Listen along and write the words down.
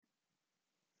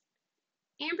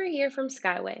Amber here from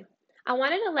Skyway. I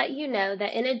wanted to let you know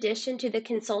that in addition to the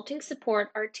consulting support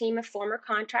our team of former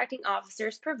contracting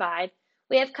officers provide,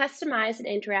 we have customized and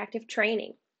interactive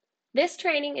training. This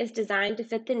training is designed to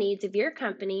fit the needs of your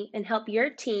company and help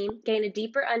your team gain a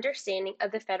deeper understanding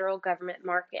of the federal government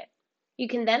market. You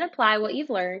can then apply what you've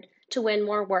learned to win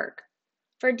more work.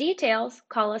 For details,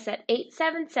 call us at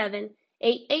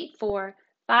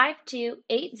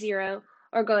 877-884-5280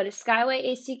 or go to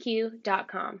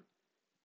skywayacq.com.